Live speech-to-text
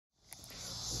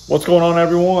What's going on,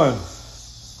 everyone?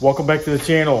 Welcome back to the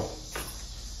channel.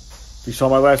 If you saw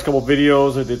my last couple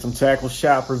videos, I did some tackle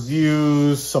shop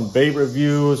reviews, some bait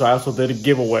reviews. I also did a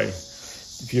giveaway.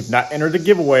 If you have not entered the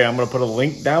giveaway, I'm going to put a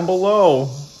link down below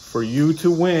for you to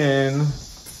win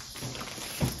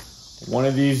one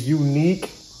of these unique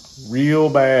reel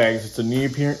bags. It's a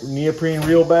neoprene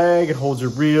reel bag. It holds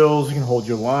your reels, you can hold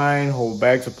your line, hold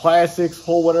bags of plastics,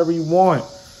 hold whatever you want.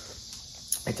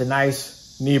 It's a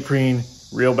nice neoprene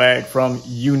reel bag from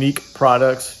Unique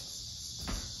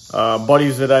Products.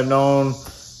 Buddies that I've known,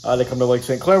 they come to Lake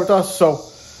St. Clair with us. So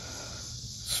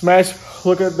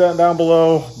look at that down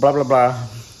below, blah, blah, blah.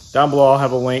 Down below, I'll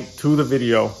have a link to the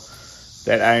video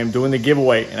that I am doing the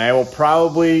giveaway. And I will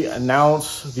probably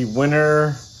announce the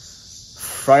winner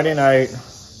Friday night,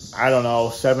 I don't know,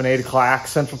 7, 8 o'clock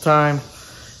Central Time.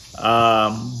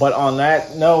 But on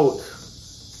that note,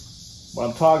 what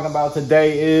I'm talking about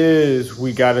today is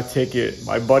we got a ticket.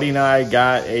 My buddy and I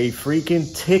got a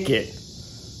freaking ticket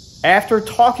after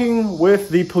talking with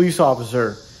the police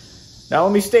officer. Now,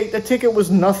 let me state, the ticket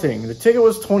was nothing. The ticket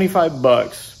was 25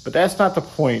 bucks, but that's not the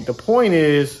point. The point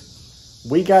is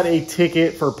we got a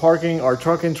ticket for parking our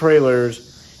truck and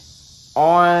trailers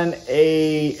on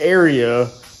a area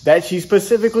that she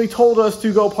specifically told us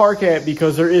to go park at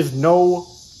because there is no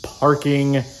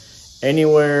parking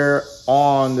anywhere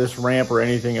on this ramp or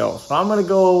anything else. So I'm going to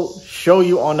go show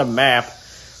you on the map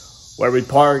where we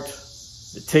parked,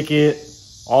 the ticket,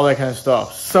 all that kind of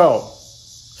stuff. So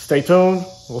stay tuned.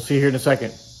 We'll see you here in a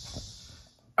second.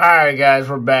 All right, guys,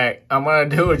 we're back. I'm going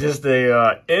to do just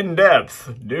a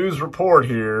in-depth news report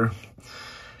here.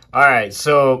 All right,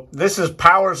 so this is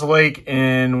Powers Lake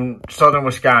in southern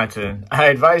Wisconsin. I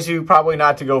advise you probably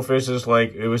not to go fish this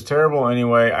lake. It was terrible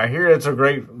anyway. I hear it's a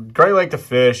great lake to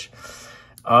fish.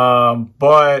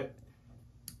 But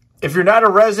if you're not a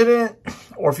resident,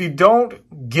 or if you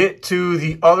don't get to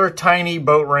the other tiny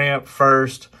boat ramp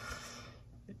first,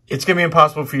 it's going to be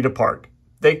impossible for you to park.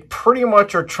 They pretty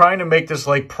much are trying to make this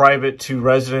lake private to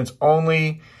residents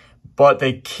only, but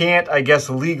they can't, I guess,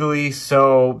 legally.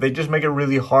 So they just make it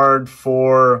really hard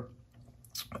for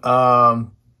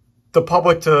the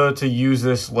public to use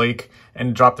this lake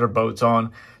and drop their boats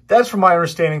on. That's from my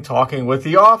understanding talking with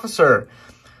the officer.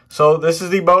 So this is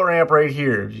the boat ramp right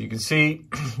here. As you can see,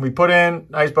 we put in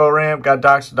nice boat ramp, got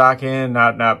docks to dock in,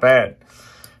 not bad.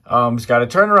 It's got a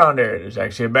turnaround area. There's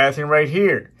actually a bathroom right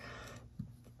here.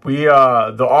 The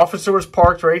officer was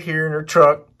parked right here in her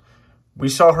truck. We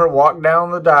saw her walk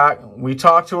down the dock. We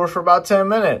talked to her for about 10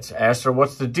 minutes. Asked her,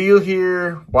 what's the deal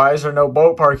here? Why is there no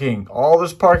boat parking? All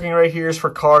this parking right here is for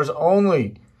cars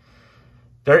only.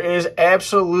 There is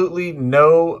absolutely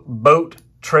no boat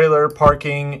trailer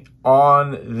parking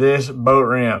on this boat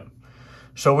ramp.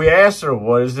 So we asked her,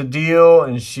 what is the deal?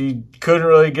 And she couldn't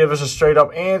really give us a straight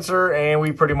up answer. And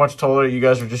we pretty much told her, you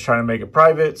guys are just trying to make it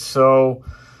private. So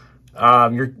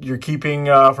you're keeping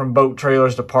from boat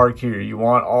trailers to park here. You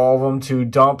want all of them to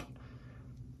dump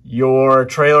your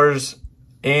trailers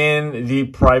in the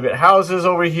private houses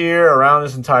over here around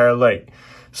this entire lake.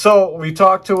 So we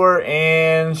talked to her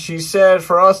and she said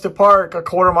for us to park a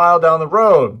quarter mile down the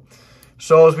road.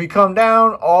 So as we come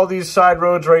down, all these side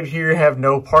roads right here have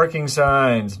no parking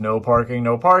signs. No parking,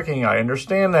 no parking. I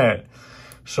understand that.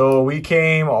 So we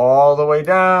came all the way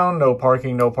down. No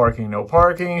parking, no parking, no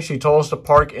parking. She told us to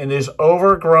park in this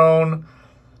overgrown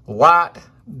lot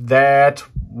that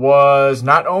was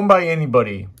not owned by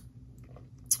anybody.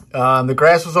 The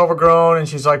grass was overgrown, and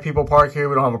she's like, people park here.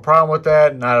 We don't have a problem with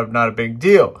that. Not a big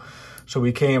deal. So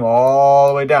we came all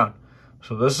the way down.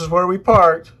 So this is where we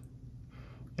parked.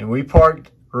 And we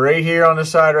parked right here on the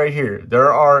side right here.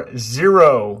 There are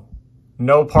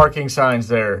no parking signs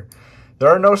there. There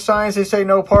are no signs that say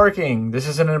no parking. This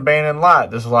is an abandoned lot.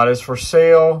 This lot is for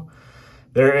sale.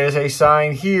 There is a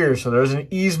sign here. So there's an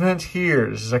easement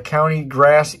here. This is a county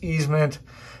grass easement.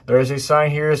 There is a sign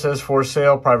here that says for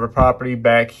sale, private property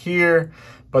back here.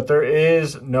 But there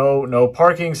is no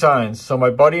parking signs. So my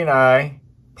buddy and I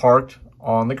parked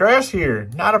on the grass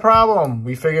here. Not a problem.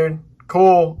 We figured,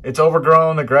 cool, it's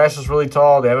overgrown. The grass is really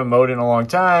tall. They haven't mowed it in a long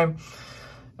time.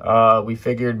 We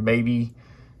figured maybe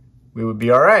we would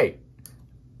be all right.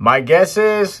 My guess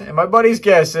is, and my buddy's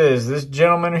guess is, this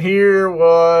gentleman here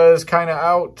was kind of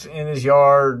out in his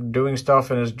yard doing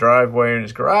stuff in his driveway and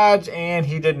his garage, and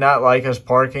he did not like us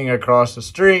parking across the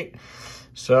street.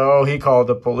 So he called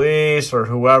the police or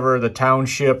whoever, the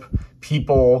township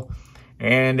people,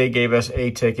 and they gave us a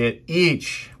ticket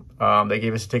each. They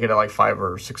gave us a ticket at like 5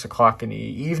 or 6 o'clock in the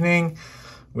evening.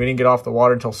 We didn't get off the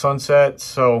water until sunset.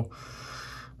 So,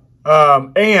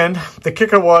 and the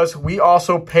kicker was we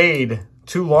also paid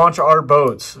to launch our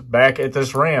boats back at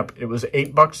this ramp. It was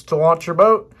 $8 to launch your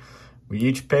boat. We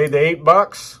each paid the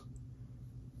 $8.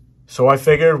 So I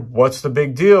figured, what's the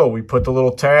big deal? We put the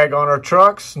little tag on our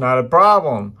trucks, not a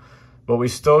problem. But we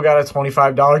still got a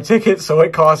 $25 ticket, so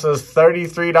it cost us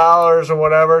 $33 or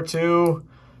whatever to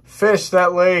fish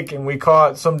that lake, and we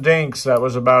caught some dinks. That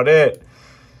was about it.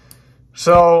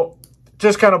 So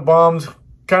just kind of bummed.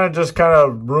 Kind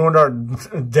of ruined our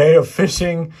day of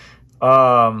fishing.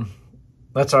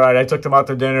 That's all right. I took them out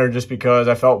to dinner just because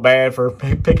I felt bad for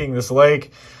picking this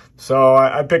lake. So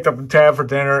I picked up the tab for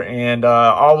dinner, and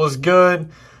all was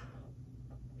good.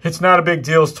 It's not a big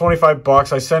deal. It's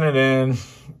 $25. I sent it in,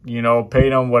 you know,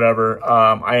 paid them, whatever.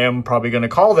 I am probably going to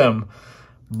call them.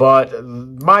 But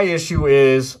my issue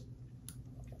is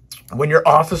when your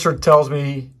officer tells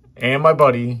me and my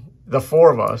buddy, the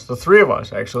four of us, the three of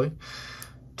us actually,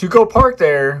 to go park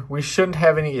there, we shouldn't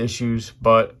have any issues,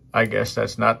 but I guess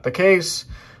that's not the case.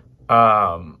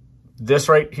 This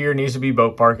right here needs to be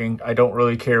boat parking. I don't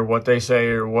really care what they say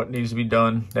or what needs to be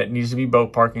done. That needs to be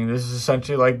boat parking. This is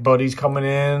essentially like buddies coming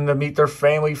in to meet their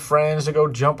family, friends, to go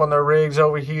jump on their rigs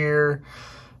over here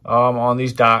on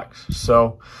these docks.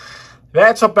 So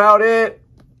that's about it.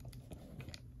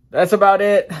 That's about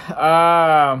it.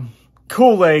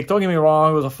 Cool lake, don't get me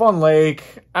wrong, it was a fun lake.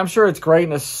 I'm sure it's great in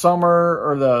the summer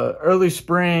or the early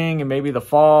spring and maybe the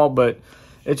fall, but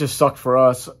it just sucked for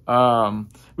us.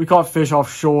 We caught fish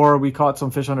offshore. We caught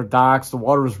some fish under docks. The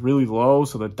water was really low,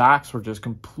 so the docks were just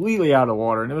completely out of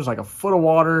water, and it was like a foot of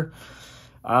water.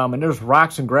 And there's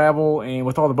rocks and gravel, and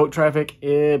with all the boat traffic,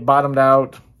 it bottomed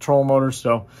out, trolling motors,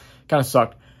 so kind of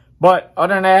sucked. But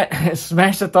other than that,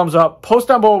 smash the thumbs up. Post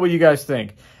down below what you guys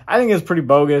think. I think it's pretty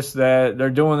bogus that they're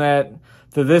doing that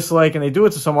to this lake, and they do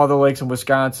it to some other lakes in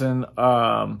Wisconsin.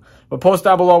 But post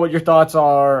down below what your thoughts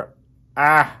are.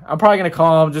 I'm probably going to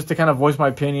call them just to kind of voice my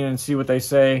opinion and see what they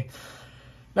say.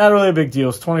 Not really a big deal.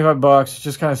 It's $25. It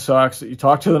just kind of sucks that you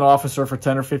talk to an officer for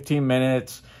 10 or 15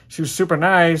 minutes. She was super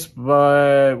nice,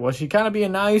 but was she kind of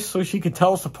being nice so she could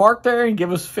tell us to park there and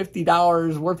give us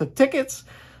 $50 worth of tickets?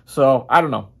 So, I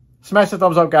don't know. Smash the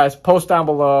thumbs up, guys. Post down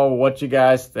below what you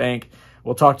guys think.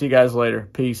 We'll talk to you guys later.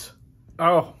 Peace.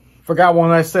 Oh, forgot one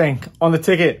last thing. On the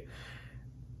ticket,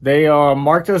 they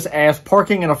marked us as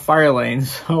parking in a fire lane.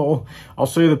 So I'll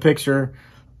show you the picture.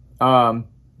 There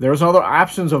was other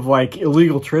options of like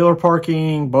illegal trailer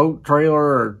parking, boat trailer,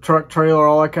 or truck trailer,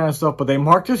 all that kind of stuff. But they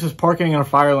marked us as parking in a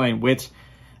fire lane, which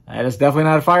that is definitely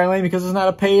not a fire lane because it's not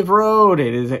a paved road.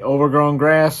 It is an overgrown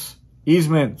grass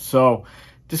easement. So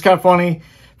just kind of funny.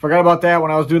 Forgot about that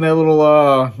when I was doing that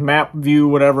little map view,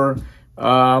 whatever.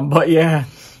 But yeah,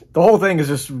 the whole thing is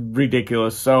just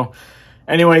ridiculous. So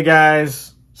anyway,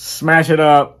 guys, smash it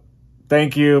up.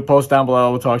 Thank you. Post down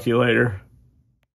below. We'll talk to you later.